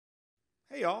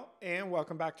Hey y'all, and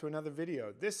welcome back to another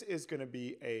video. This is going to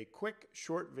be a quick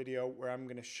short video where I'm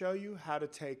going to show you how to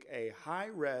take a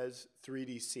high-res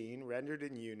 3D scene rendered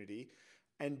in Unity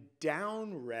and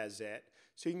down-res it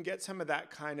so you can get some of that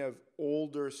kind of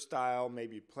older style,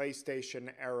 maybe PlayStation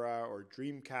era or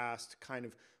Dreamcast kind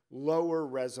of lower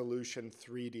resolution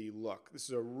 3D look. This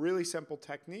is a really simple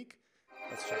technique.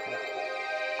 Let's check it out.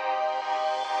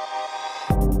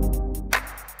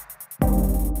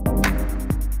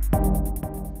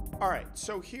 All right,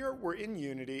 so here we're in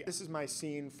Unity. This is my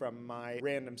scene from my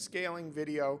random scaling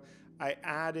video. I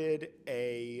added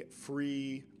a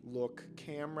free look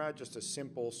camera, just a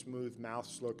simple smooth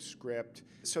mouse look script.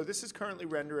 So this is currently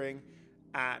rendering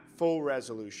at full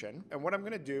resolution. And what I'm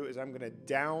gonna do is I'm gonna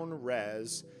down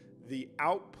res the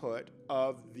output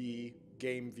of the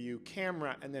game view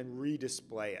camera and then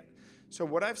redisplay it. So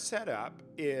what I've set up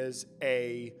is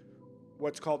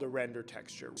what's called a render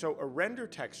texture. So a render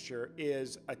texture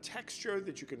is a texture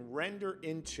that you can render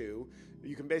into.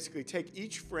 You can basically take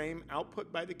each frame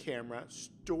output by the camera,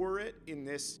 store it in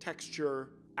this texture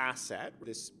asset,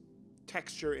 this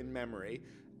texture in memory,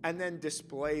 and then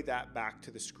display that back to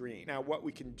the screen. Now what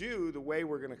we can do, the way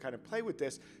we're gonna kind of play with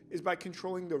this, is by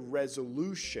controlling the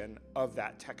resolution of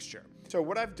that texture. So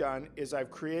what I've done is I've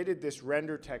created this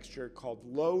render texture called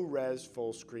low res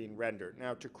full screen render.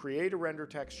 Now to create a render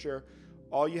texture,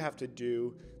 all you have to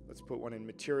do, let's put one in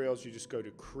materials, you just go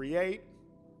to create,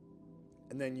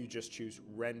 and then you just choose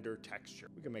render texture.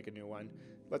 We can make a new one.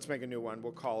 Let's make a new one.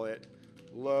 We'll call it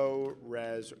low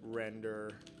res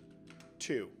render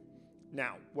 2.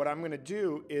 Now, what I'm gonna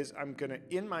do is I'm gonna,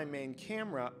 in my main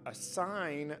camera,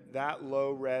 assign that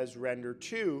low res render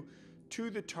 2 to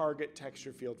the target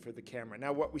texture field for the camera.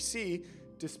 Now what we see,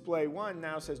 display 1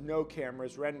 now says no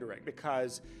cameras rendering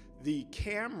because the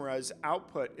camera's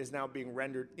output is now being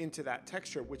rendered into that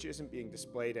texture, which isn't being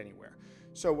displayed anywhere.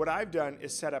 So what I've done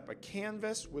is set up a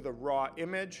canvas with a raw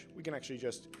image. We can actually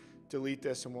just delete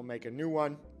this and we'll make a new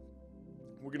one.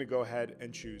 We're gonna go ahead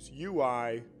and choose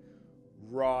UI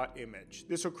raw image.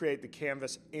 This will create the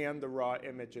canvas and the raw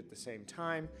image at the same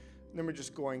time. And then we're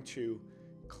just going to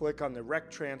click on the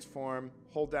rect transform,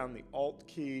 hold down the Alt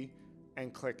key,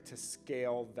 and click to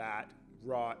scale that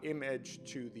raw image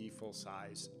to the full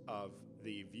size of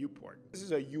the viewport. This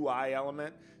is a UI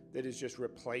element that is just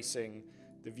replacing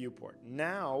the viewport.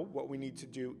 Now, what we need to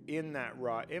do in that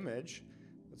raw image,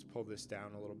 let's pull this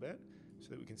down a little bit so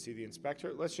that we can see the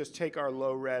inspector. Let's just take our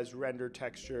low res render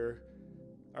texture,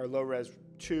 our low res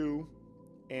 2,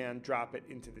 and drop it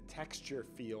into the texture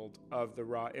field of the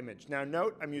raw image. Now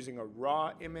note, I'm using a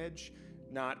raw image,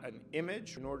 not an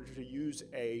image. In order to use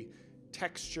a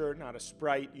texture, not a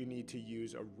sprite, you need to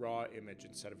use a raw image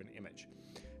instead of an image.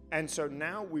 And so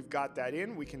now we've got that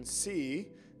in, we can see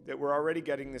that we're already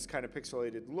getting this kind of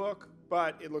pixelated look,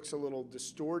 but it looks a little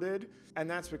distorted. And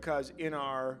that's because in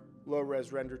our low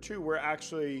res render 2,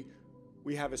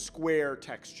 we have a square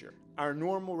texture. Our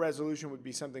normal resolution would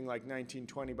be something like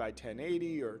 1920 by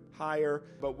 1080 or higher.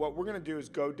 But what we're gonna do is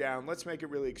go down, let's make it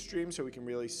really extreme so we can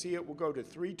really see it. We'll go to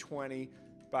 320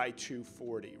 by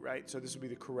 240, right? So this will be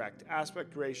the correct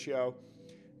aspect ratio.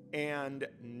 And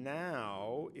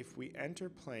now, if we enter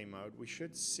play mode, we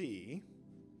should see,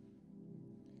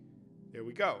 there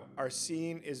we go. Our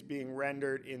scene is being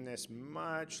rendered in this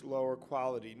much lower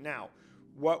quality. Now,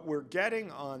 what we're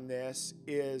getting on this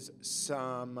is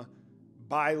some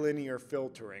bilinear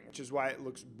filtering, which is why it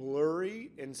looks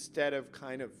blurry instead of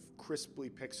kind of crisply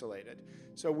pixelated.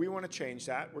 So we want to change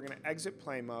that. We're going to exit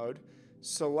play mode,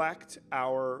 select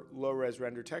our low res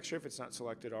render texture if it's not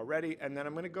selected already, and then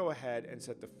I'm going to go ahead and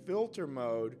set the filter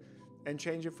mode and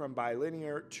change it from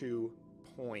bilinear to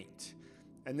point.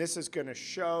 And this is going to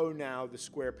show now the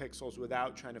square pixels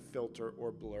without trying to filter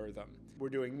or blur them. We're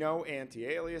doing no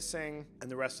anti-aliasing,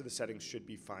 and the rest of the settings should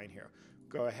be fine here.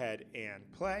 Go ahead and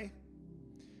play.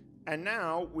 And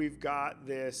now we've got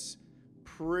this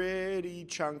pretty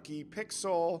chunky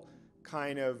pixel,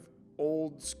 kind of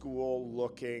old school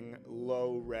looking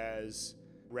low res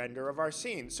render of our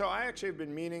scene. So I actually have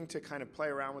been meaning to kind of play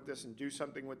around with this and do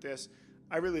something with this.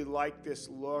 I really like this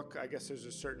look. I guess there's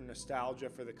a certain nostalgia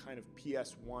for the kind of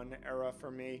PS1 era for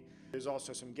me. There's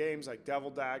also some games like Devil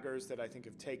Daggers that I think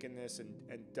have taken this and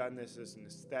done this as an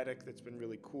aesthetic that's been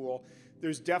really cool.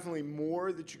 There's definitely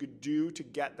more that you could do to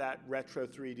get that retro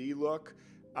 3D look.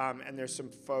 And there's some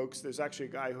folks, there's actually a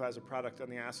guy who has a product on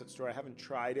the asset store. I haven't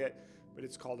tried it, but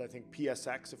it's called, I think,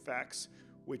 PSX Effects,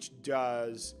 which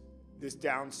does this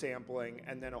downsampling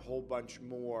and then a whole bunch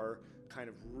more kind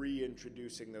of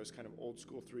reintroducing those kind of old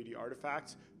school 3D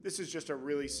artifacts. This is just a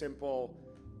really simple,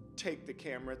 take the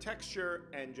camera texture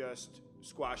and just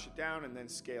squash it down and then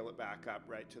scale it back up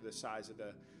right to the size of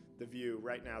the view.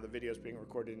 Right now the video is being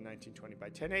recorded in 1920 by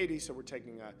 1080, so we're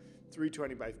taking a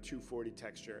 320 by 240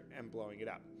 texture and blowing it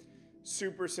up.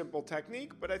 Super simple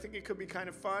technique, but I think it could be kind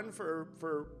of fun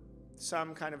for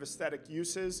some kind of aesthetic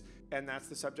uses, and that's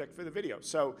the subject for the video.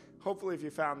 So hopefully if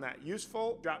you found that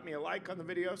useful, drop me a like on the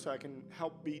video so I can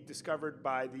help be discovered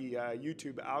by the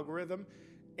YouTube algorithm.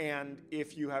 And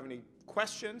if you have any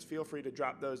questions, feel free to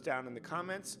drop those down in the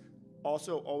comments.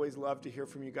 Also, always love to hear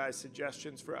from you guys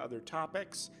suggestions for other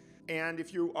topics. And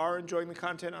if you are enjoying the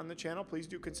content on the channel, please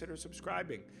do consider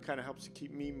subscribing. It kind of helps to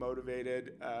keep me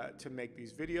motivated to make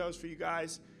these videos for you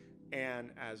guys.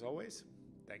 And as always,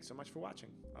 thanks so much for watching.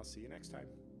 I'll see you next time.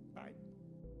 Bye.